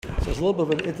There's a little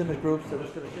bit of an intimate group, so I'm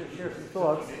just going to share some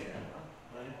thoughts.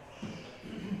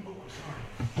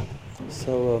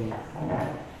 So,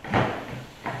 I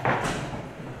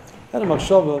had a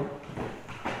machshava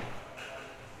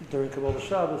during Kabbalah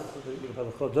Shabbos, we have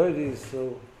the Chodoides,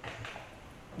 so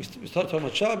we start talking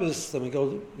about Shabbos, then we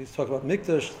talk about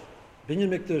Mikdash, Binyan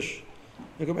Mikdash,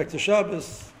 we go back to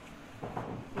Shabbos.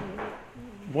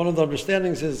 One of the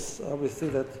understandings is obviously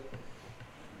that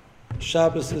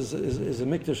Shabbos is a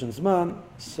Mikdash and Zman,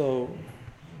 so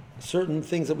certain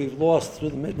things that we've lost through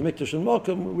the Mikdash and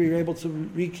Malkum, we were able to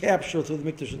recapture through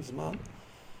the Mikdash and Zman.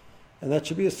 And that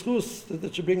should be a schus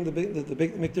that should bring the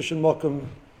big Mikdash and Malkum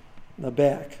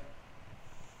back.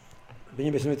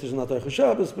 Binyan Mikdash is not Eichel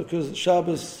Shabbos because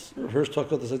Shabbos, Hirsch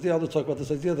talked about this idea, others talk about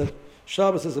this idea that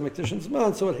Shabbos is a Mikdash and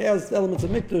Zman, so it has elements of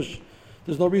Mikdash.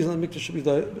 There's no reason that Mikdash should be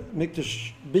Binyan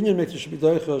Mikdash should be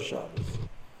Eichel Shabbos.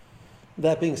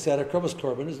 That being said, a Krobas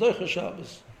Korban is Eichel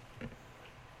Shabbos.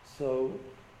 So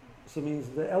it means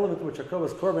the element which a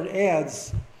Krobas Korban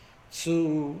adds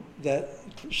to that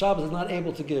Shabbos is not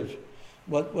able to give.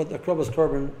 What the Krobas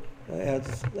Korban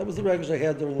adds. That was the regulars I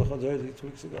had during the Chodeir 2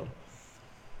 weeks ago.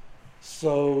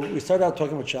 So we start out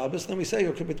talking about Shabbos, then we say,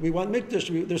 okay, but we want Mikdash.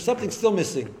 There's something still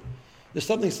missing.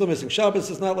 Shabbos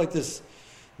is not like this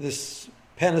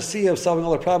panacea of solving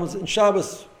all our problems. In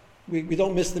Shabbos, we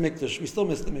don't miss the Mikdash. We still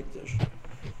miss the Mikdash.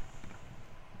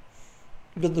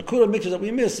 But the Kura Mikdash that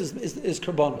we miss is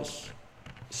Karbonos.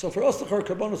 So for us, the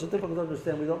Karbonos are difficult to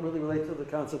understand. We don't really relate to the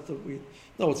concept of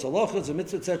it's a loch, it's a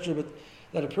mitzvah, etc. But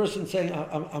that a person saying,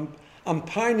 I'm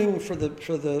pining for the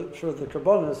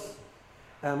Karbonos.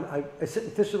 I sit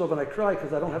in Tisha B'Av and I cry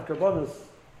because I don't have Karbonos.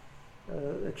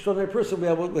 Extraordinary person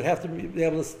would have to be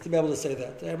able to say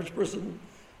that. The average person,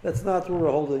 that's not what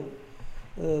we're holding.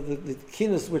 The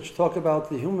kinas which talk about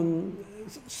the human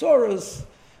sorrows,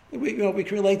 we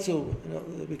can relate to.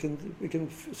 We can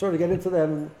sort of get into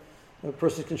them. A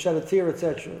person can shed a tear,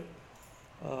 etc.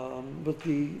 But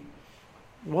the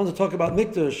ones that talk about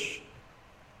Mikdash,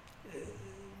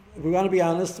 if we want to be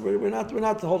honest, we're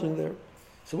not holding there.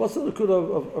 So what's the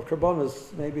Nakuda of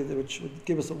Karbonos, maybe, which would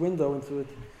give us a window into it?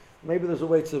 Maybe there's a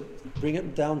way to bring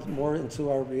it down more into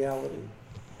our reality.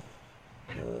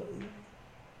 The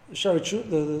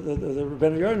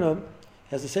Rebbeinu Yonah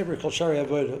has a sefer called Shari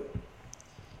Avoda.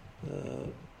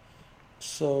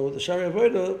 So the Shari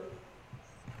Avoda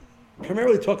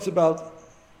primarily talks about,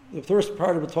 the first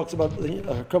part of it talks about the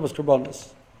Krobas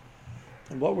Karbonos.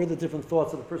 And what were the different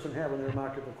thoughts that a person had when they were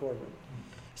Makar B'Korban.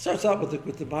 It starts out with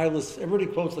the Milas. Everybody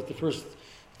quotes like the first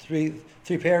three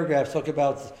paragraphs talk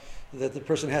about that the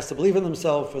person has to believe in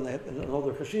themselves and all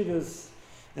their chashivas.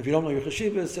 And if you don't know your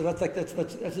chashivas, so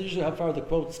that's usually how far the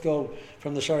quotes go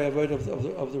from the Shari Avodah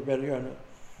of the Rebbeinu Yonah.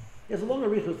 There's a long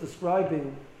arichos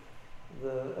describing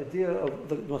the idea of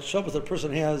the machshavas that a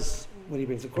person has when he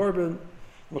brings a korban,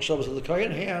 the machshavas that the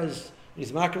kohen has when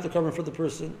he's makar the korban for the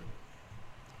person.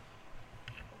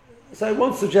 So I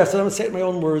won't suggest it. I'm going to say it in my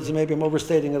own words, and maybe I'm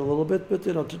overstating it a little bit, but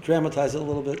to dramatize it a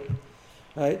little bit,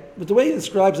 right? But the way he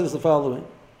describes it is the following: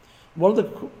 one of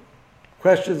the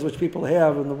questions which people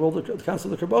have in the world of the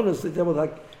concept of the Karbonos, they deal with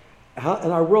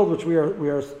in our world, which we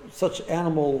are such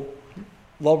animal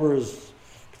lovers,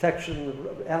 protection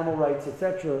of animal rights,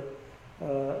 etc.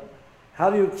 How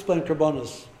do you explain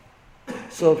Karbonos?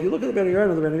 So if you look at the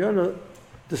Rebbeinu Yonah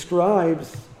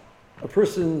describes a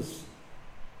person's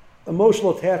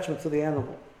emotional attachment to the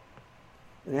animal.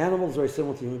 An animal is very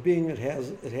similar to a human being. It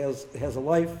has a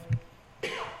life.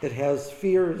 It has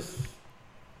fears.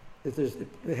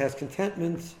 It has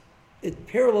contentment. It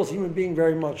parallels human being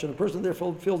very much, and a person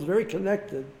therefore feels very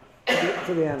connected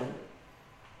to the animal.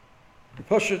 You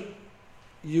push it,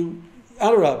 you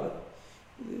adarab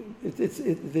it.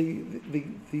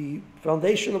 The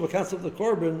foundation of a concept of the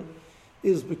korban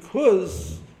is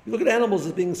because you look at animals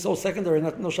as being so secondary,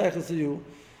 no shaykhs to you.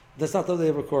 That's not that they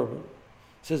have a korban.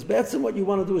 It says, Batsim, what you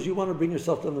want to do is you want to bring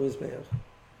yourself on the Mizbeach.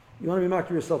 You want to be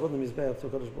makar yourself on the Mizbeach to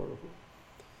Kadosh Baruch Hu.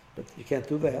 But you can't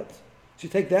do that. So you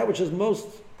take that which is most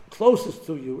closest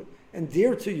to you and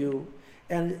dear to you,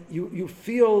 and you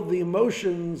feel the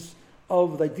emotions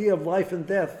of the idea of life and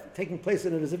death taking place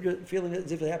in it as if you're feeling it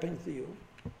as if it's happening to you.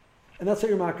 And that's how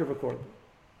you're makar of a korban.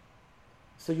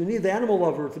 So you need the animal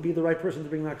lover to be the right person to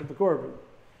bring makar of a korban.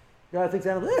 The guy thinks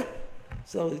animal,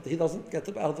 so he doesn't get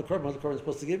out of the korban what the korban is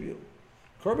supposed to give you.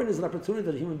 Korban is an opportunity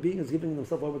that a human being is giving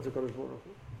himself over to Kadosh Baruch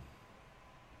Hu.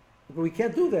 But we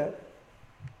can't do that.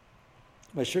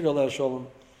 My Shir Galeh Shalom,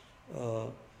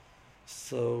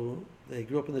 so they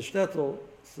grew up in the shtetl,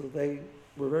 so they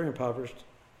were very impoverished,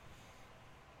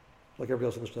 like everybody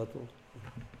else in the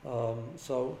shtetl.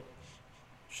 So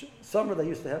Summer they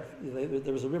used to have,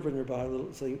 there was a river nearby,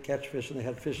 so you catch fish, and they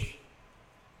had fish.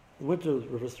 In winter, the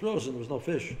river was frozen, there was no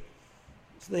fish.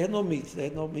 So they had no meat. They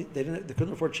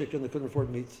couldn't afford chicken, they couldn't afford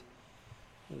meat.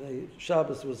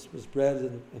 Shabbos was bread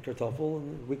and kartoffel,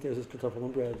 and weekdays was kartoffel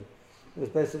and bread. It was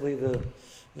basically there's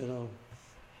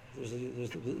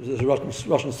a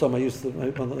Russian song I used to,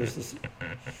 there's this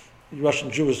Russian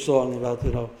Jewish song about,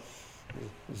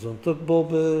 Zontuk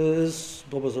bulbas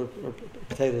are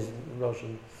potatoes in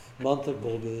Russian. Montag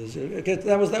bulbas. Okay,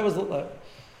 that was.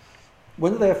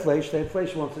 When do they have flesh? They have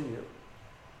flesh once a year.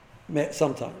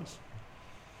 Sometimes.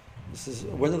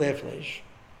 When do they have flesh?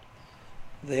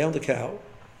 They own the cow,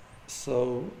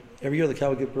 so every year the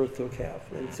cow would give birth to a calf.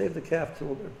 They would save the calf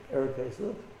till Erev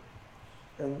Pesach,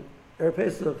 and Erev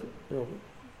Pesach,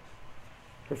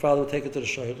 her father would take it to the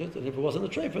shaykhut, and if it wasn't a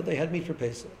treifa, they had meat for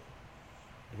Pesach.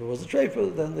 If it was a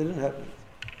treifa, then they didn't have meat.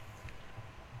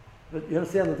 But you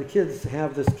understand that the kids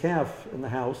have this calf in the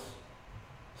house,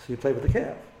 so you play with the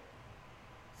calf.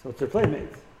 So it's their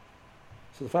playmate.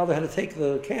 So the father had to take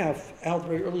the calf out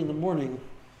very early in the morning.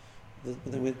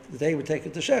 The day would take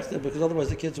it to Shechta, because otherwise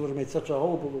the kids would have made such a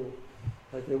hole,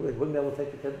 like they wouldn't be able to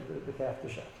take the calf to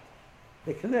Shechta.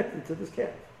 They connected to this calf.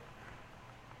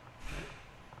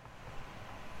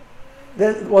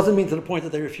 That wasn't mean to the point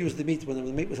that they refused the meat when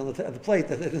the meat was on the plate.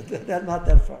 That not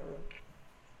that far.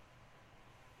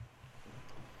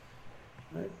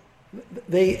 Right?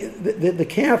 The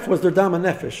calf was their dama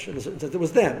nefesh. It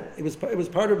was them. It was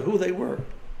part of who they were.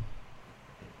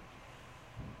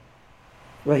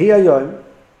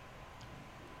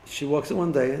 She walks in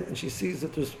one day and she sees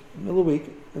that there's middle of the week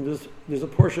and there's a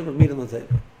portion of meat on the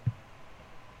table.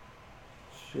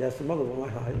 She asks the mother, "What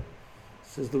am I hiding?"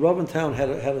 Says the Rav in town had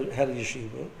a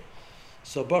yeshiva,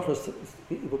 so Bacher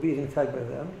will be eating tag by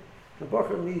them. The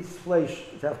Bacher needs flesh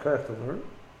to have karach to learn.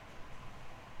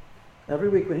 Every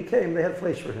week when he came, they had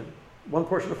flesh for him. One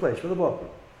portion of flesh for the Bacher,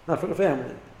 not for the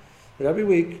family. But every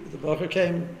week the Bacher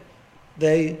came,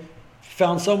 they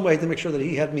found some way to make sure that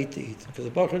he had meat to eat. Because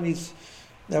the Bacher needs,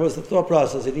 that was the thought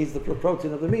process, he needs the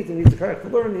protein of the meat, he needs the karach to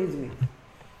learn, he needs meat.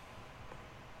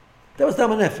 That was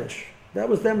Dama Nefesh. That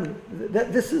was them.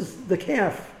 This is the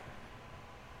calf.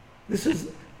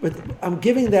 I'm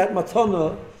giving that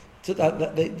matana to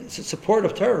the support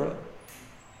of Torah.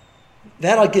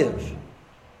 That I give.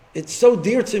 It's so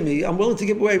dear to me. I'm willing to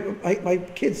give away my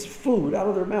kids' food out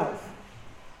of their mouth.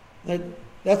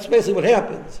 That's basically what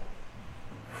happens.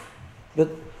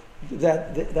 But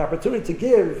the opportunity to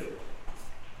give,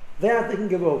 that they can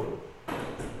give over.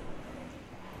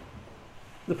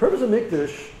 The purpose of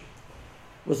Mikdash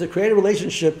was to create a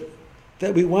relationship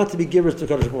that we want to be givers to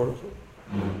Kadosh Baruch Hu.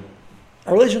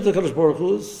 Our relationship to Kadosh Baruch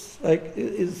Hu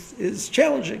is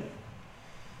challenging.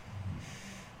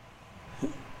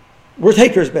 We're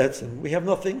takers, Batson. We have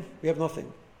nothing. And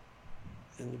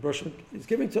the Baruch Hu is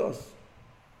giving to us.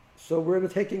 So we're in the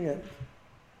taking end.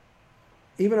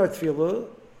 Even our tefillah,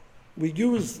 we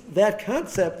use that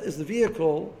concept as the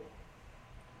vehicle.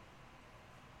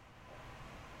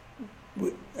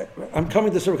 I'm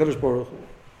coming to serve Kadosh Baruch Hu.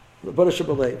 The Baruch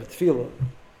Shabbalei, tefillah.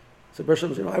 So Baruch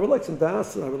Shabbalei, I would like some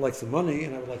das, and I would like some money,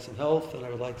 and I would like some health, and I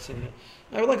would like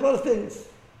a lot of things.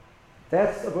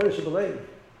 That's a Baruch Shabbalei.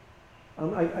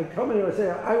 I come in here and I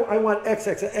say, I want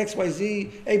X, Y,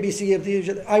 Z, A, B, C, F,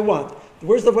 D, I want.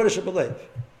 Where's the Baruch Shabbalei?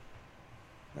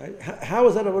 Right? How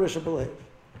is that a Baruch Shabbalei?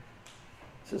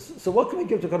 So what can we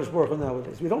give to Kadosh Baruch Hu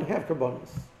nowadays? We don't have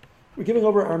karbanos. We're giving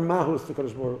over our mahus to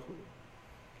Kadosh Baruch Hu.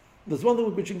 There's one thing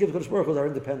which we can give to Kadosh Baruch Hu is our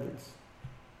independence.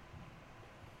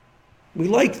 We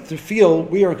like to feel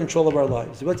we are in control of our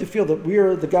lives. We like to feel that we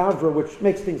are the Gavra which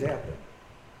makes things happen.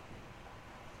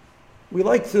 We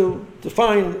like to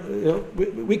find,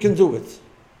 we can do it.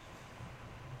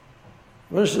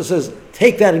 Rashi says,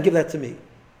 take that and give that to me.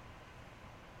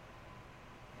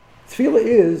 Tefillah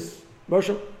is, I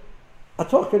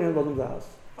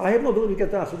have no ability to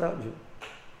get das without you.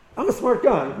 I'm a smart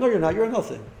guy. No, you're not. You're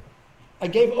nothing. I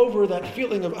gave over that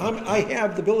feeling of I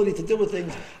have the ability to deal with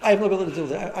things. I have no ability to deal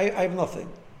with it. I have nothing.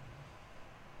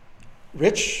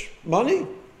 Rich, money,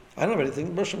 I don't have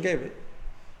anything. Mersham gave it.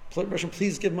 Mersham,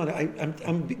 please give money.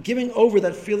 I'm giving over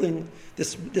that feeling,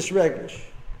 this regish.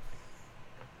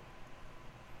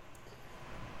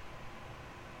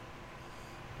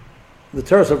 The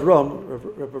Teres of Ram,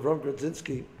 Rabbi Ram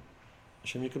Grodzinski,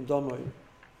 Hashem Yikum Damai,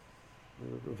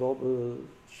 Rabbi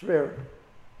Shver,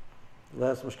 the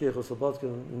last Mashgiach of Slobodka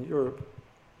in Europe.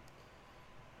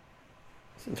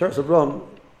 In terms of Ram,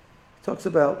 he talks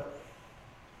about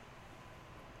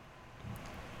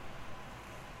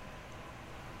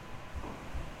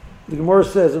the Gemara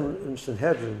says in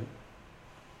Sanhedrin,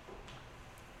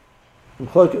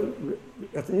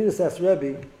 Athanidus asked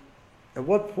Rebbe, at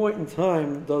what point in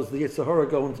time does the Yetzer Hara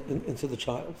go into the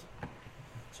child?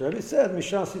 So Rebbe said,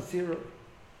 Mishas Yitzira.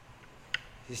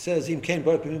 He says, Im Kain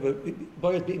Bayat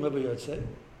B'Ima B'Yotzei.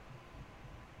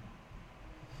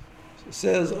 He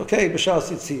says, okay, B'Shas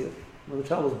Yitzira, when the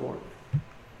child was born.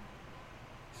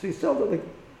 So you saw that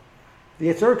the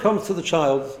Yetzer Hara comes to the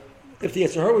child. If the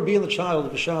Yetzer Hara would be in the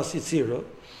child, B'Shas Yitzira,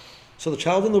 so the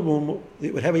child in the womb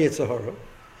would have a Yetzer Hara.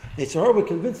 The Yetzer Hara would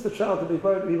convince the child to be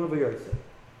Bayat B'Ima B'Yotzei.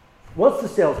 What's the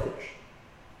sales pitch?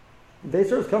 The Yetzer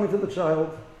Hara is coming to the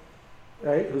child,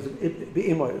 right?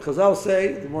 Chazal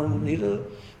say, the more Nida,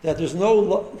 that there's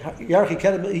no Yarchi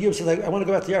Kedem. He says, I want to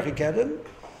go back to Yarchi Kedem.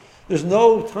 There's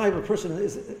no time a person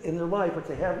is in their life or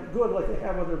to have good like they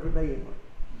have when they're B'Meyim.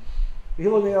 They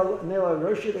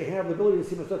have the ability to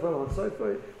see Masach on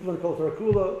Seifer,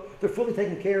 they're fully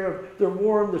taken care of, they're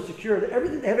warm, they're secure, they have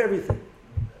everything.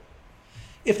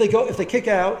 If they kick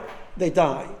out, they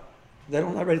die. They're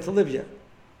not ready to live yet.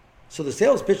 So the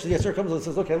sales pitch, the Yetzer Hara comes and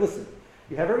says, okay, listen,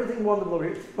 you have everything wonderful over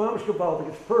here, it's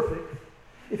perfect.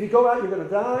 If you go out, you're going to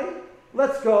die.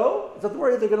 Let's go. Don't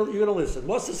worry, you're going to listen.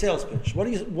 What's the sales pitch? What's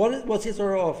Yetzer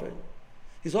Hara offering?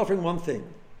 He's offering one thing,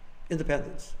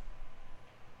 independence.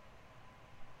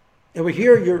 And we're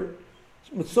here, you're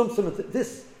with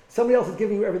this, somebody else is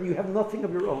giving you everything, you have nothing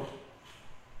of your own.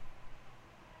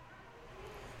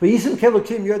 But Yisim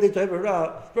Kelokim,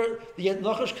 the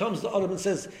Nachash comes to Adam and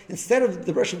says, instead of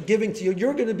the Russian giving to you,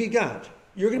 you're going to be God.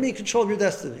 You're going to be in control of your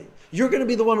destiny. You're going to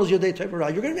be the one who's Yodei Torah.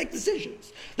 You're going to make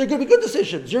decisions. They're going to be good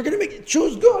decisions. You're going to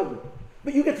choose good.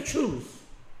 But you get to choose.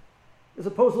 As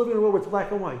opposed to living in a world where it's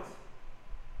black and white.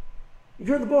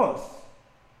 You're the boss.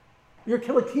 You're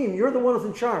Kelokim. You're the one who's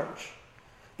in charge.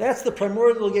 That's the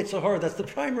primordial Yetzer Hara. That's the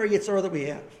primary Yetzer Hara that we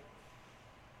have.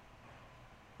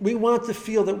 We want to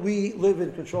feel that we live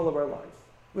in control of our lives.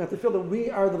 We have to feel that we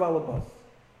are the Balabas.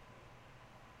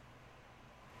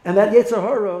 And that Yetzer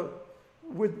Hara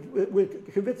would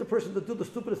convince a person to do the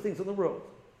stupidest things in the world.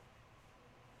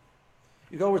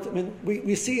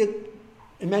 We see it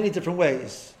in many different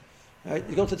ways. Right?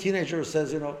 You go to a teenager who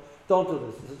says, don't do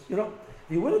this. He says,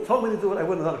 you wouldn't have told me to do it, I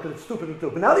wouldn't have done it because it's stupid to do.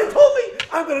 But now you told me,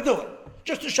 I'm going to do it.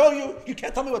 Just to show you, you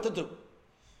can't tell me what to do.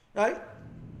 Right?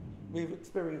 We've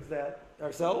experienced that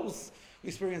ourselves. We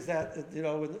experience that, in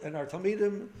our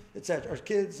Talmidim, etc., our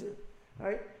kids.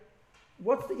 Right?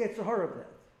 What's the Yetzer Hara of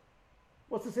that?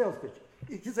 What's the sales pitch?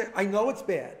 You can say, I know it's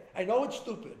bad. I know it's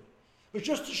stupid. But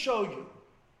just to show you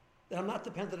that I'm not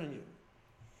dependent on you.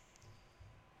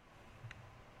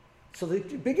 So the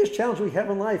biggest challenge we have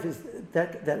in life is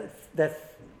that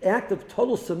act of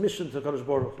total submission to Kadosh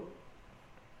Baruch Hu.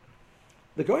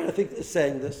 The Goyen, I think, is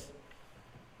saying this.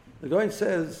 The Goyen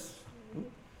says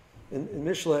in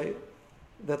Mishlei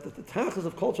that the tachlis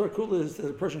of Kol Torah Kula is that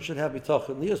a person should have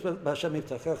bitachon.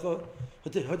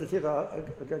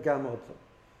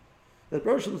 That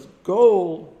person's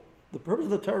goal, the purpose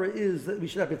of the Torah is that we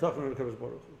should have bitachon on Kadosh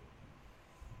Baruch Hu.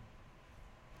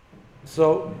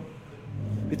 So,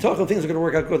 bitachon, things are going to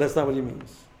work out good. That's not what he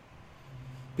means.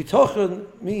 Bitachon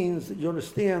means that you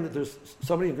understand that there's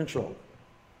somebody in control.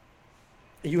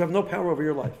 And you have no power over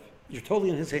your life. You're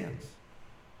totally in his hands.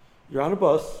 You're on a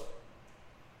bus,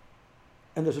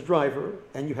 and there's a driver,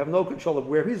 and you have no control of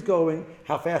where he's going,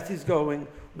 how fast he's going,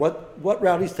 what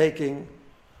route he's taking,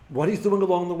 what he's doing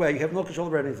along the way. You have no control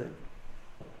over anything.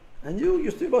 And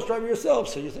you're still a bus driver yourself,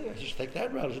 so you think, I should take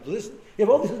that route, I should do this. You have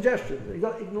all these suggestions. He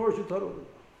ignores you totally.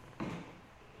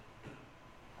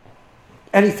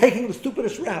 And he's taking the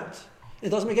stupidest route. It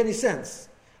doesn't make any sense.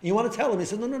 And you want to tell him, he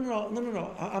says,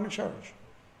 no, I'm in charge.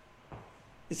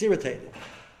 It's irritating.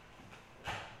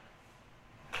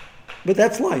 But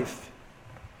that's life.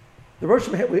 The Rosh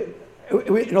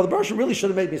Hashanah really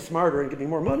should have made me smarter and give me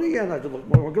more money, and I should look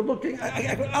more good looking.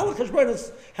 Allah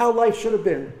is how life should have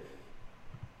been.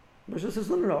 The Rosh Hashanah says,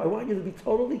 no, I want you to be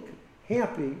totally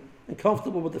happy and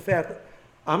comfortable with the fact that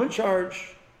I'm in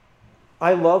charge,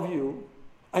 I love you,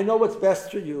 I know what's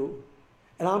best for you,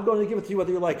 and I'm going to give it to you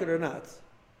whether you like it or not.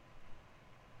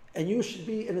 And you should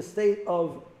be in a state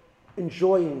of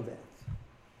enjoying that.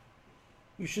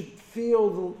 You should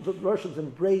feel the Russians'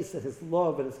 embrace and his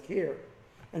love and his care,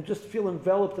 and just feel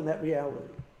enveloped in that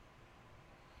reality.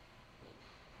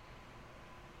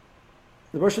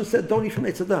 The Russian said, don't eat from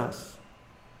Eitz Hadas.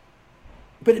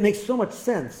 But it makes so much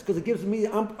sense, because it gives me,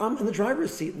 I'm in the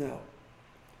driver's seat now.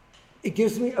 It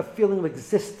gives me a feeling of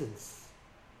existence.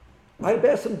 My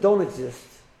best don't exist.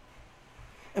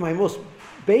 And my most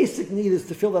basic need is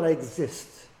to feel that I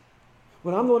exist.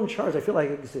 When I'm the one in charge, I feel like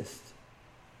I exist.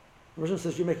 The Russian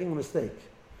says, you're making a mistake.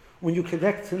 When you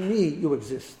connect to me, you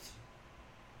exist.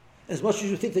 As much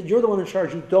as you think that you're the one in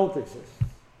charge, you don't exist.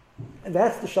 And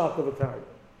that's the shock of a Atari.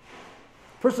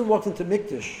 A person walked into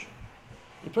Mikdash.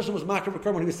 The person was Makar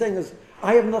V'Karm. What he was saying is,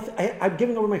 I have nothing. I'm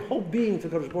giving over my whole being to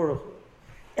Kadosh Baruch Hu.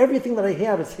 Everything that I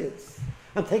have is his.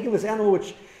 I'm taking this animal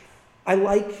which I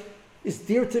like, is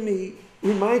dear to me,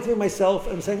 reminds me of myself,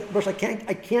 and I'm saying, Baruch,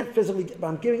 I can't physically, but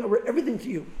I'm giving over everything to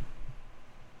you.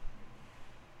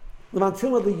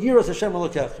 L'mantilma the Yira Hashem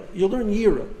Elokecha. You'll learn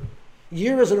Yira.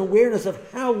 Yira is an awareness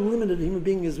of how limited a human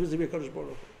being is with the Kadosh Baruch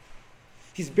Hu.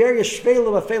 He's buried a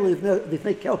shvela of afela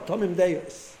lifnei kel tomim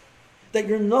deos. That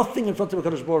you're nothing in front of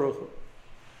Kadosh Baruch Hu.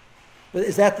 But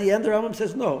is that the end? The Rambam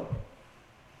says no.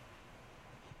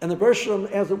 And the Baruch Shem,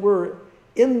 as it were,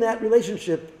 in that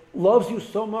relationship, loves you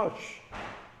so much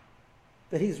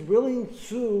that he's willing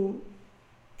to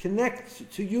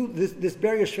connect to you this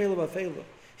barrier shvela of afela.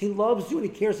 He loves you and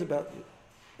he cares about you.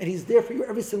 And he's there for you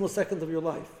every single second of your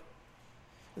life.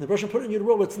 And the Baruch Shem put it in your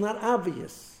world, it's not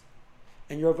obvious.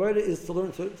 And your avodah is to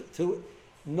learn to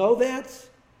know that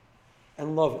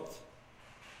and love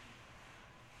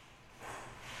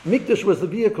it. Mikdash was the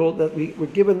vehicle that we were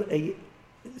given a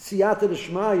siyata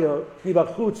d'shmaya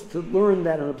mibachutz to learn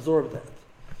that and absorb that.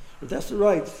 But Esther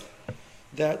writes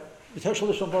that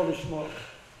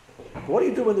what do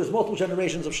you do when there's multiple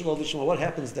generations of Shalom Lishma? What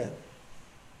happens then?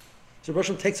 So Rosh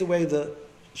takes away the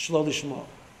Shalom Lishma.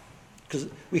 Because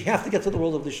we have to get to the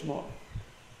world of Lishma.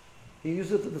 He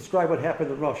uses it to describe what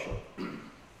happened in Russia.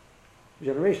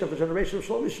 Generation after generation of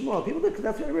Shalom Lishma. People did,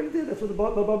 that's what everybody did. That's what the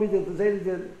Babi did, the Zaydi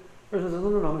did. The person says, no,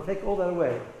 I'm going to take all that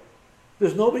away.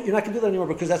 There's nobody, you're not going to do that anymore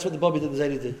because that's what the Babi did, the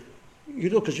Zaydi did. You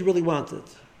do it because you really want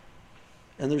it.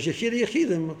 And there was Yechida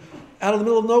Yechidim out of the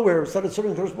middle of nowhere started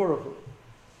serving Kadosh Baruch Hu.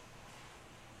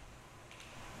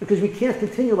 Because we can't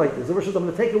continue like this. The verse says, I'm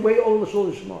going to take away all the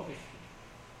Shalom Lishma.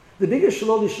 The biggest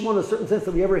Shalom Lishma in a certain sense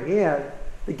that we ever had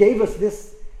that gave us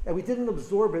this, and we didn't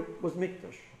absorb it, was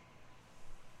Mikdash.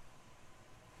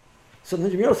 So the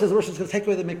Yirmiyah says the verse is going to take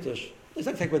away the Mikdash. He's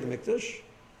not going to take away the Mikdash.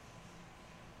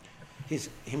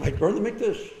 He might burn the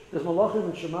Mikdash. There's Malachim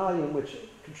and Shemayim which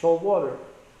control water.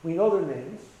 We know their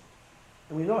names.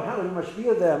 And we know how to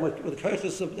mashpia them with the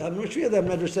kaiches of mashpia them.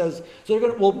 Medrash says so.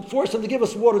 We'll force them to give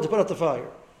us water to put out the fire.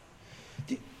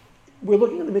 We're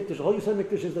looking at the mikdash. The whole Yisrael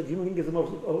mikdash is that human being gives them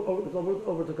over to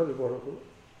Kadosh Baruch Hu.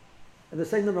 And they're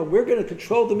saying, no, we're going to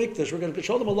control the mikdash. We're going to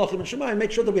control the malachim and shema and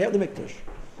make sure that we have the mikdash.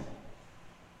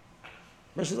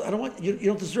 Medrash says, I don't want you. You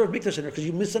don't deserve mikdash in there because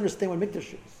you misunderstand what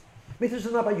mikdash is. Mikdash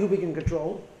is not about you being in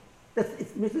control.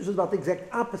 Mikdash is about the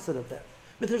exact opposite of that.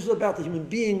 Mikdash is about the human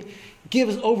being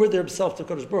gives over themselves to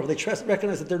Kadosh Baruch Hu. They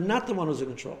recognize that they're not the one who's in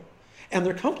control. And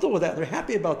they're comfortable with that. And they're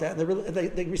happy about that. And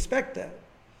they respect that.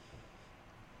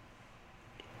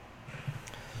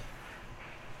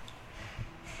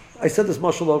 I said this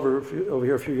mashal over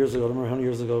here a few years ago. I don't remember how many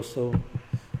years ago. So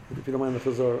if you don't mind the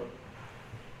chazar.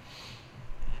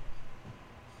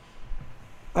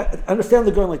 I understand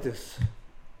they're going like this.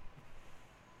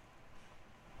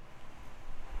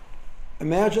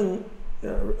 Imagine,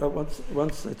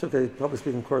 once I took a public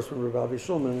speaking course from Rav Avi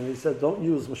Shulman, and he said, don't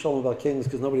use Mashalom about kings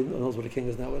because nobody knows what a king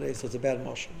is nowadays, so it's a bad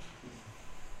mashal.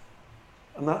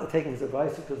 I'm not taking his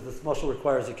advice because this mashal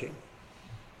requires a king.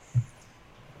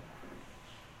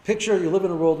 Picture you live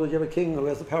in a world where you have a king who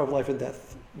has the power of life and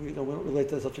death. We don't relate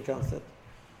to such a concept.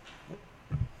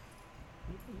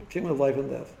 King of life and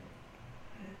death.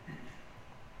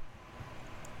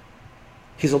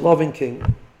 He's a loving king,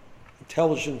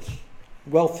 intelligent,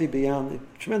 wealthy beyond the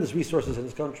tremendous resources in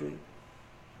his country.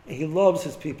 And he loves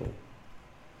his people.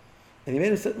 And he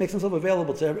makes himself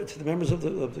available to the members of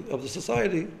the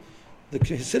society,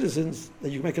 his citizens, that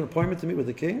you can make an appointment to meet with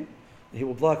the king, and he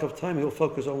will block off time, he will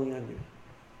focus only on you.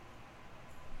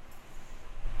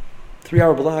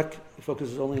 3-hour block, he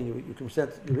focuses only on you. You can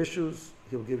present your issues,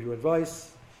 he'll give you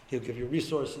advice, he'll give you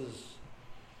resources,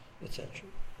 etc.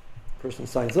 Person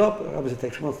signs up, obviously it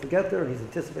takes months to get there, and he's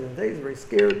anticipating days, very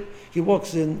scared. He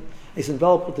walks in, he's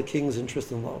enveloped with the king's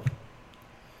interest and love.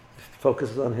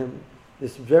 Focuses on him.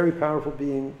 This very powerful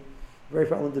being, very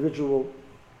powerful individual,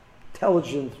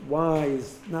 intelligent,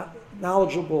 wise,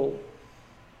 knowledgeable,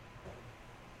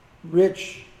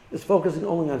 rich, is focusing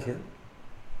only on him.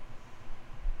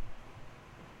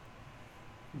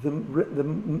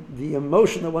 The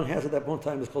emotion that one has at that point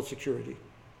in time is called security.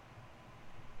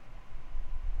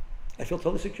 I feel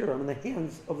totally secure. I'm in the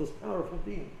hands of this powerful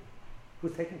being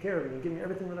who's taking care of me and giving me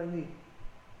everything that I need.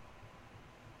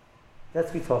 That's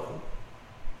bitachon.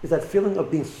 Is that feeling of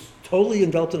being totally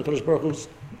enveloped in the Kadosh Baruch Hu's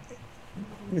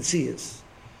mitzias.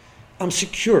 I'm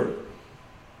secure.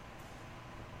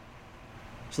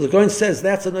 So the Goin says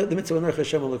that's the mitzvah of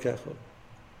Hashem Elokecha.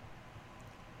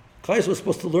 Klal was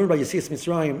supposed to learn by Yetzias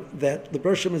Mitzrayim that the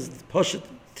Bershom is Pashat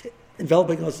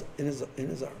enveloping us in his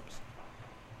arms.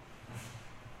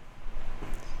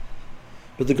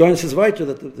 But the Gaon says weiter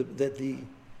that the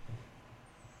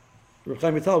Reb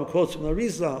Chaim Vital quotes from the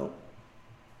Arizal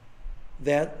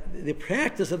that the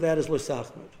practice of that is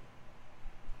Loisachmud.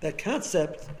 That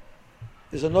concept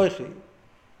is Anoichi.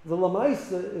 The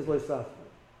Lamaisa is Loisachmud.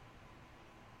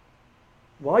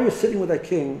 While you're sitting with that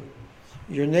king,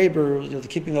 your neighbor,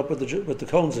 keeping up with the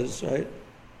Coneses, right,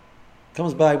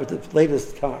 comes by with the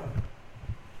latest car.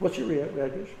 What's your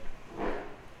reaction?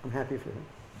 I'm happy for him.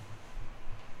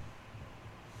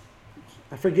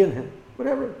 I forgive him.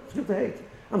 Whatever. It's good to hate.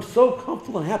 I'm so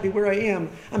comfortable and happy where I am.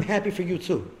 I'm happy for you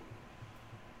too.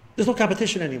 There's no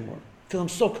competition anymore because I'm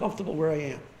so comfortable where I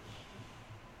am.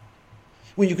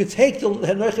 When you can take the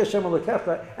Hanoich Hashem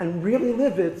Elokecha and really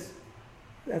live it,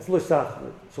 that's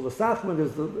L'Sachmud. So L'Sachmud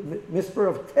is the Misper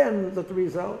of 10 that the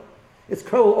result. It's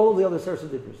all the other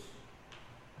sources of Dibros.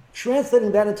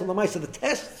 Translating that into Lamaisa, the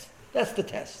test, that's the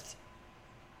test.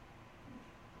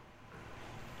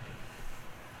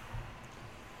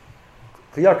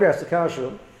 Kliyakar asked the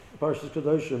Kasha, Parshas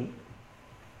Kedoshim,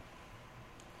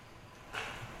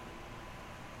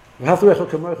 V'hafturecha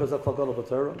kamocha zat kol gadol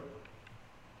b'Torah.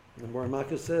 And the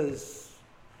Moramaka says,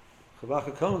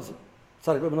 Chavaka comes,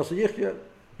 Tzadik ben Manasseh Yichya.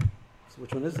 So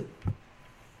which one is it?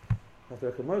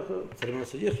 V'hafturecha kamocha, Tzadik ben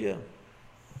Manasseh Yichya.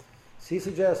 So he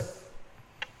suggests,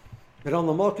 B'ram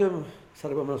l'mokim,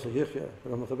 Tzadik ben Manasseh Yichya.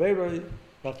 B'ram l'chaveiroi,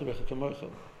 V'hafturecha kamocha.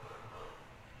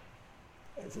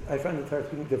 I find the entire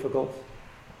thing difficult.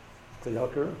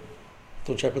 Kliyakar.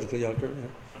 Don't check with the Kliyakar. Yeah.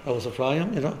 I was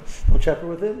Ephraim, don't check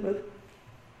with him. But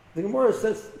the Gemara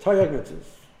says, Tayagnetis.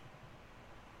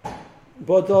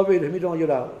 Bo David, Hamidon Yud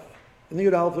Aleph. In the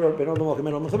Yud Aleph, there are Ben Adam Malchim,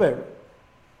 Ben Adam Mechaber.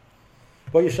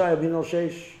 Bo Yeshaya, Ben Al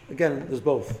Sheish. Again, there's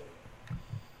both.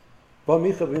 Bo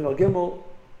Micha, Ben Al Gimel.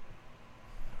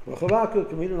 Bo Chavakuk,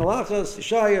 Ben Al Achas.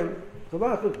 Yeshaya,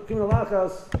 Chavakuk, Ben Al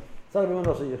Achas. Tzad Ben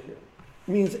Manasseh Yichya.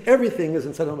 Means everything is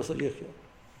inside of Manasseh Yichya.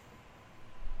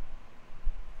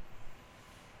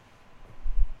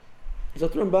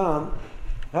 Zot Ramban,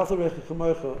 Haltarecha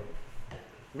Kamocha,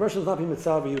 the verse is not be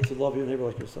mitzvah you to love your neighbor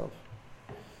like yourself.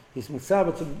 He's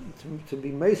mitzvah to be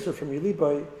meister from your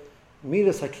libai,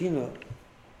 midas hakina.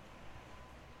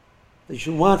 That you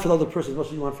should want for the other person as much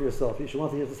as you want for yourself. You should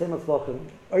want to have the same atzlachim,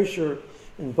 oisher,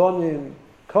 in bonim,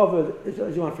 covered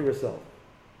as you want for yourself.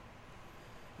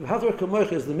 The Haltarecha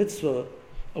Kamocha is the mitzvah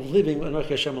of living Anoich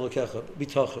Hashem Elokecha,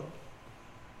 bitachon,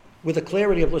 with the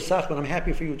clarity of l'sachman. I'm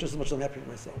happy for you just as much as I'm happy for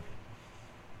myself.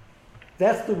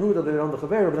 That's the root of the B'nai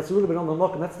Chaver, but that's the root of the B'nai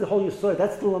Mokum. That's the whole Yisod.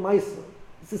 That's the Lamaisa.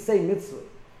 It's the same mitzvah.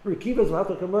 Rekiva's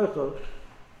V'hata Kamocha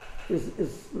is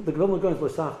the Gemara going to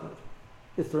L'Sachmat.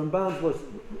 It's the Ramban's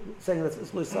saying that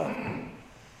it's L'Sachmat.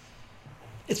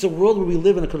 It's a world where we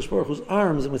live in a Kodesh Baruch Hu's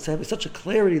arms, and we have such a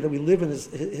clarity that we live in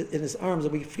his arms,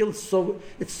 and we feel it's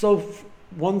so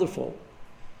wonderful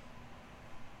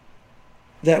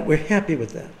that we're happy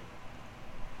with that.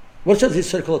 What does he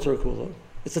say? It's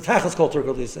the Tachas Kol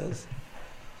Torah, he says.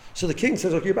 So the king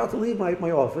says, okay, you're about to leave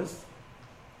my office,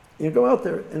 and you go out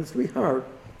there, and it's going to be hard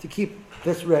to keep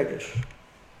this regish.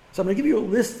 So I'm going to give you a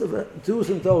list of do's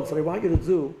and don'ts that I want you to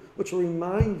do, which will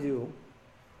remind you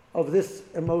of this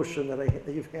emotion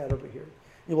that you've had over here.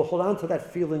 You will hold on to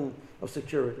that feeling of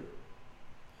security.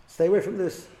 Stay away from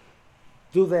this,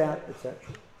 do that, etc.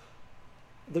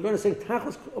 They're going to say,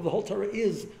 Tachlis of the whole Torah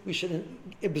is, we should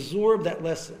absorb that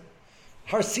lesson.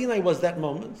 Har Sinai was that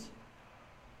moment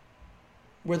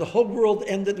where the whole world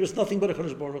ended. There was nothing but a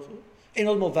Kadosh Baruch Hu. Ein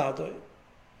od milvado.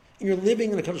 And you're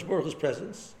living in a Kadosh Baruch Hu's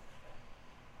presence.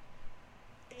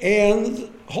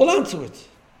 And hold on to it.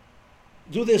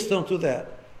 Do this, don't do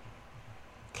that.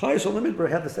 Klal Yisrael and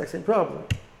Midbar had the exact same problem.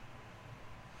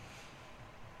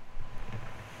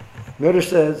 Medrash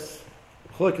says,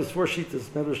 Cholek is 4 shitas.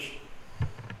 Medrash. At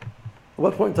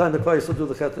what point in time did Klal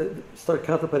Yisrael start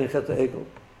contemplating Chet Egel?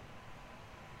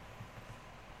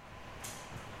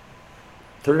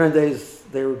 39 days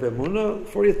they were B'emunah,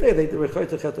 40th day they were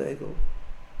Chayta Chet Egel.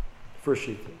 First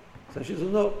shita. So she says,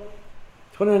 no.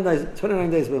 29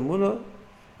 days B'emunah,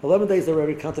 11 days they're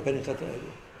already contemplating Chet Egel.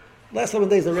 Last 11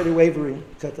 days they're already wavering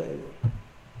Chet Egel.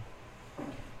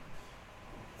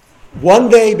 One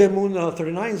day B'emunah,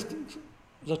 39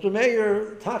 Zot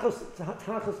Meir, Tachas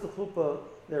the Chuppah,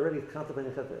 they're already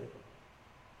contemplating Chet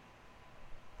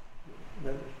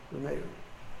Egel. The Meir.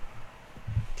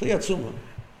 Kliyat Tzuma.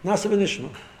 Nasa v'nishma.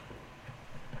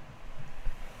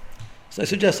 So I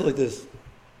suggest it like this.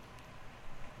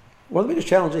 One of the biggest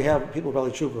challenges you have with people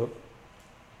about tshuva,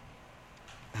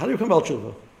 how do you come about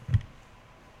tshuva?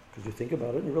 Because you think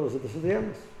about it and you realize that this is the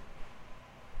emes.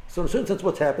 So in a certain sense,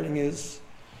 what's happening is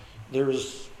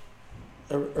there's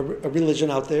a religion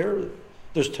out there,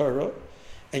 there's Torah,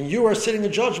 and you are sitting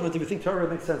in judgment if you think Torah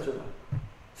makes sense or not.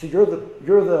 So you're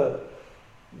the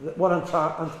one on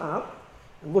top,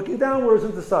 and looking downwards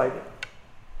and deciding.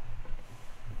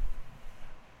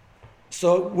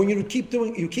 So when you keep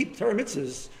Torah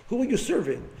mitzvahs, who are you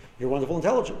serving? Your wonderful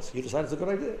intelligence. You decide it's a good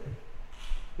idea.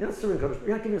 You're not serving Kodesh.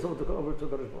 You're not giving yourself over to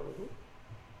Kodesh Baruch Hu.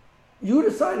 You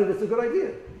decided it's a good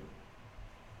idea.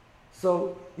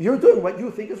 So you're doing what you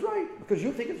think is right because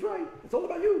you think it's right. It's all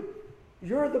about you.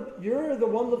 You're the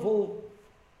wonderful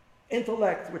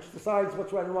intellect which decides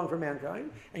what's right and wrong for mankind,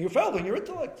 and you're following your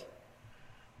intellect.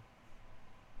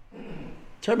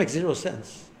 Torah makes zero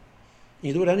sense.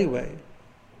 You do it anyway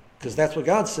because that's what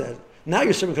God said. Now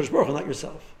you're serving Kodesh Baruch Hu, not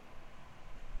yourself.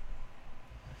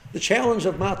 The challenge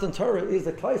of Matan Torah is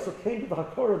that Klal Yisrael came to the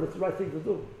Hakorah that's the right thing to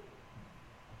do.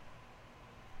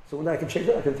 So when I can change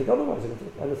it, I can think otherwise.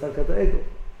 I decide Chet HaEgel.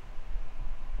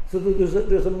 So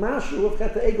there's a mashu of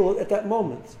Chet HaEgel at that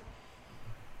moment.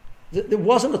 There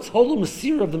wasn't a total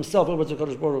Masir of themselves over to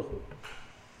Kodesh Baruch Hu.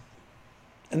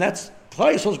 And that's,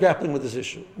 Klal Yisrael's grappling with this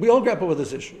issue. We all grapple with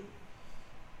this issue.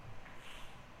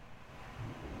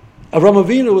 Avraham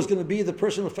Avinu was going to be the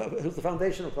person who's the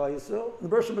foundation of Klal Yisrael. And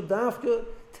the Bereshit B'davka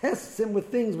tests him with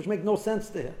things which make no sense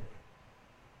to him.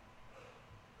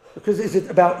 Because is it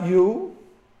about you?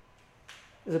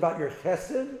 Is it about your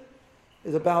chesed?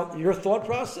 Is it about your thought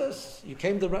process? You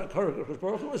came to Kodesh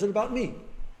Baruch Hu, or is it about me?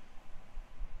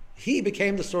 He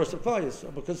became the source of Klal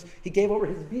Yisrael because he gave over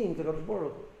his being to Kodesh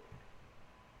Baruch Hu.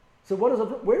 So where did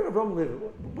Avraham live?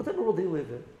 What type of world did he live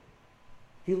in?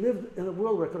 He lived in a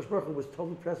world where Kodesh Baruch Hu was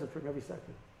totally present for him every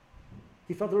second.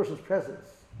 He felt the Rosh's presence,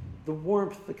 the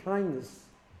warmth, the kindness.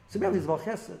 So maybe he's about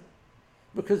chesed.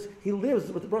 Because he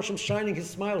lives with the Rosh shining his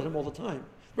smile at him all the time.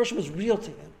 The Rosh was real to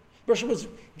him. The Rosh was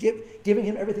giving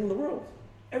him everything in the world.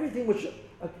 Everything which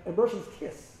a Rosh's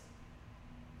kiss.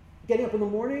 Getting up in the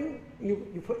morning,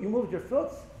 you moved your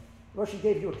foot, the Rosh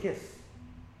gave you a kiss.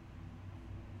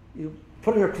 You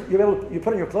put on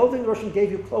your clothing, the Rosh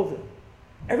gave you clothing.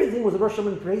 Everything was the Rosh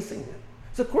embracing him.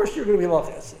 So of course you're going to be about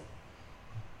chesed.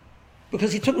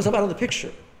 Because he took himself out of the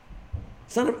picture.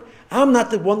 I'm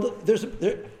not the one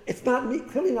it's not me,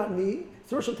 clearly not me. It's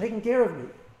the Rosh taking care of me.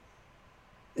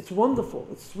 It's wonderful,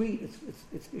 it's sweet,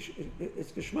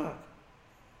 it's geschmack.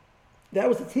 That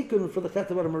was the tikkun for the Chet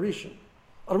of Adam Rishon.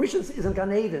 Adam Rishon is in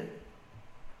Gan Eden.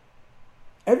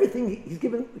 Everything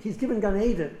he's given Gan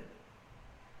Eden.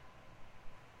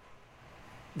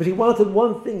 But he wanted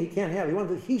one thing he can't have. He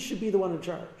wanted he should be the one in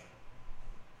charge.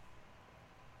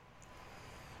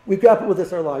 We grapple with this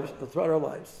throughout our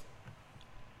lives.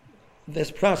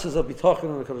 This process of bitachon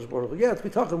on the Kodesh Baruch Hu. Yeah, it's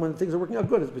bitachon when things are working out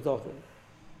good. It's bitachon.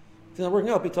 If they're not working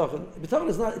out, bitachon. Bitachon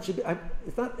is not.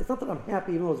 It's not that I'm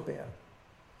happy even though it's bad.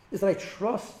 It's that I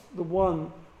trust the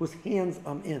one whose hands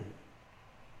I'm in.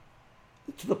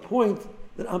 To the point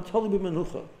that I'm totally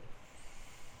b'menucha.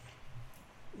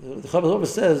 The Chabad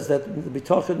says that the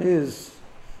bitachon is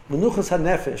menuchas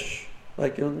hanefesh.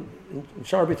 Like in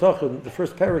Shar Bitachon, the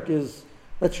first parak is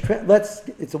it's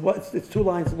 2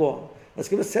 lines long. Let's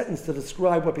give a sentence to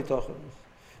describe what bitachon is.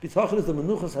 Bitachon is the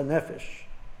menuchas hanefesh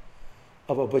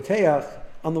of a boteach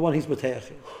on the one he's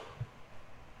boteaching.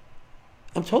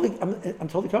 I'm totally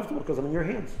comfortable because I'm in your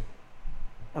hands.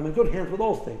 I'm in good hands with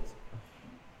all things.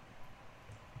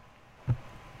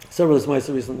 Several of this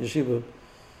recently in yeshiva.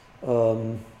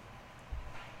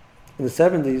 In the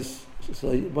 70s,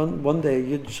 so one day a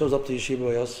Yid shows up to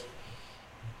yeshiva by us.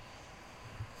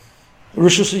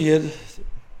 Rishus Yid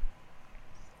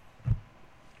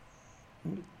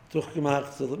took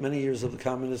many years of the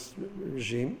communist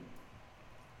regime.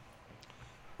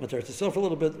 Went to Eretz Yisrael for a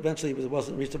little bit. Eventually, it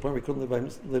wasn't reached a point where he couldn't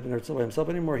live in Eretz Yisrael by himself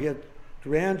anymore. He had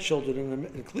grandchildren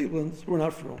in Cleveland who were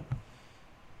not from him.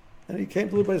 And he came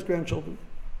to live by his grandchildren.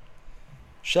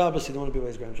 Shabbos, he didn't want to be by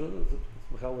his grandchildren. It's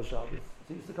Michal was Shabbos. So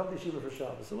he used to come to yeshiva for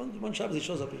Shabbos. So one Shabbos he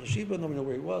shows up in yeshiva, nobody knew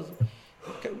where he was.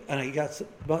 And he got,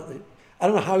 I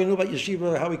don't know how he knew about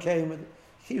yeshiva, how he came. And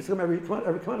he used to come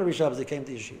every Shabbos he came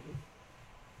to yeshiva.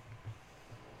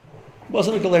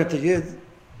 Wasn't a Galerta Yid.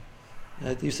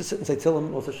 He used to sit and say, tell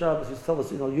him, also Shabbos, he used to tell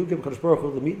us, you give Kodesh Baruch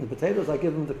Hu the meat and the potatoes, I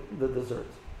give him the dessert.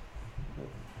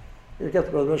 You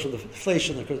get the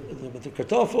inflation, the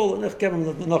kartoffel, and I give him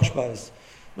the nachspeis.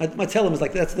 My tell him is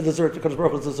like, that's the dessert, the Kodesh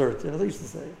Baruch Hu's dessert. They used to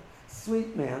say.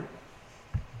 Sweet man.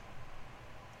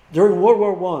 During World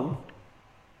War I,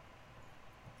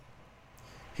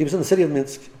 he was in the city of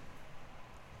Minsk.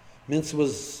 Minsk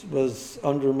was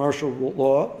under martial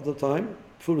law at the time.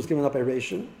 Food was given up by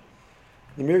ration.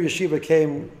 The Mir Yeshiva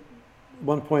came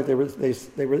one point they were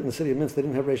in the city of Minsk. They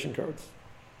didn't have ration cards.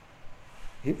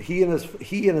 He and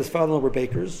his father-in-law were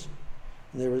bakers,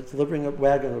 and they were delivering a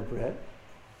wagon of bread.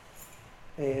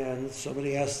 And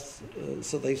somebody asked,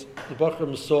 the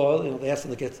Bachram saw, they asked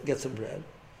him to get some bread.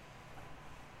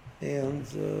 And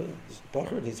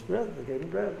Bachram needs bread. They gave him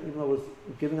bread, even though it was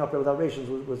giving up without rations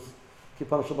was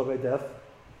punishable by death.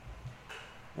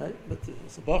 Right? But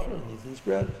it's a Bachram, he needs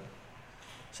bread.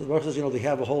 So the Bachram says, they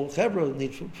have a whole chevra that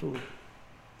needs food.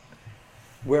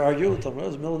 Where are you? It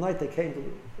was the middle of the night. They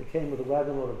came with a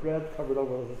wagon load of bread, covered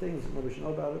over other things. Nobody should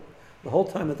know about it. The whole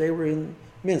time that they were in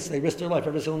Minsk, they risked their life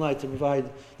every single night to provide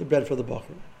the bread for the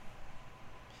Bachram.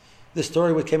 This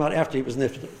story came out after he was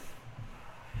nifter.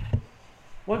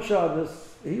 One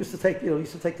Shabbos, he used to take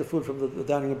the food from the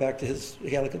dining room back to his. He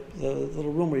had the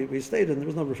little room where he stayed in. There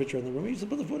was no refrigerator in the room. He used to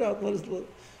put the food out and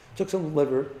took some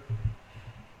liver.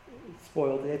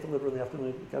 Spoiled. He ate the liver in the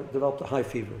afternoon. Developed a high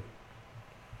fever.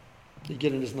 He'd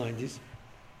get in his 90s.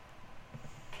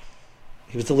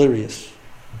 He was delirious.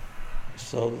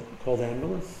 So called the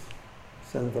ambulance,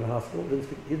 sent him to the hospital.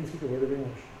 He didn't speak a word of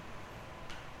English.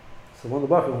 So one of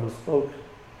the Bachram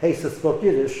who spoke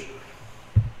Yiddish,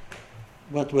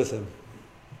 went with him.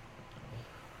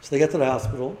 So they get to the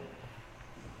hospital,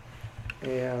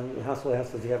 and the hospital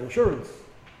asks, does he have insurance?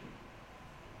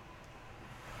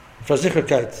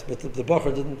 Versicherkeit. But the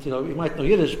Bachram didn't, he might know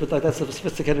Yiddish, but that's a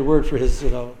sophisticated word for his, he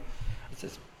didn't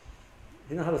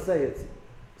know how to say it.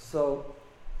 So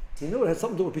he knew it had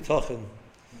something to do with bitachon.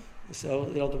 So,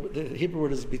 the Hebrew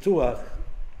word is bituach.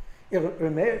 The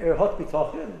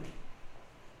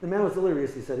man was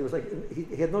delirious, he said. He was like,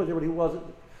 he had no idea what he was.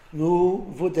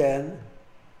 Nu, vuden,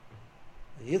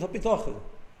 yid bitachon.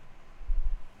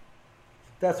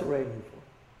 That's what we're aiming for.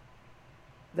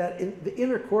 That in the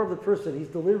inner core of the person, he's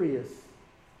delirious.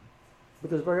 But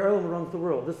there's Bar Elam who runs the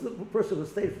world. This is the person who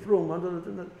stayed through him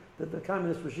under the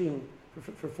communist regime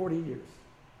for 40 years.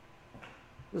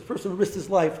 This person who risked his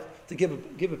life to give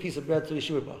a piece of bread to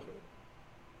Yeshiva Bachar.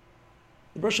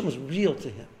 The Bershom was real to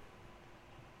him.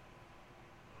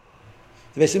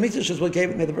 The Beis HaMikdash is what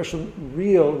made the Bershom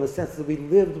real in the sense that we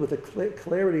lived with the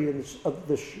clarity and of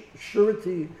the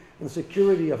surety and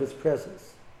security of his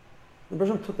presence. The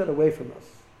Bershom took that away from us.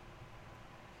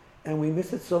 And we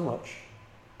miss it so much.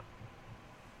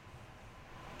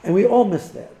 And we all miss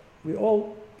that. We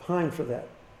all pine for that.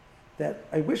 That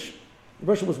I wish the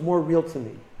Bershom was more real to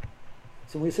me.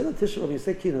 So when you sit on Tisha B'Av and you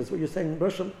say Kinas, what you're saying,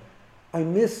 Bershom, I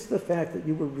miss the fact that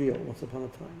you were real once upon a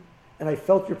time. And I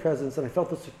felt your presence, and I felt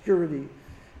the security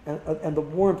and the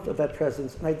warmth of that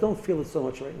presence, and I don't feel it so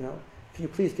much right now. Can you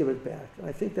please give it back? And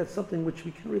I think that's something which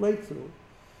we can relate to. When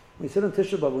we sit on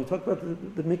Tisha B'Av, when we talk about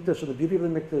the Mikdash and the beauty of the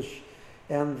Mikdash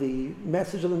and the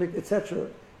message of the Mikdash, etc.,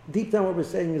 deep down what we're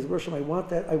saying is, Bershom, I want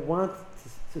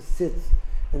to sit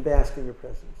and bask in your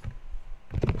presence.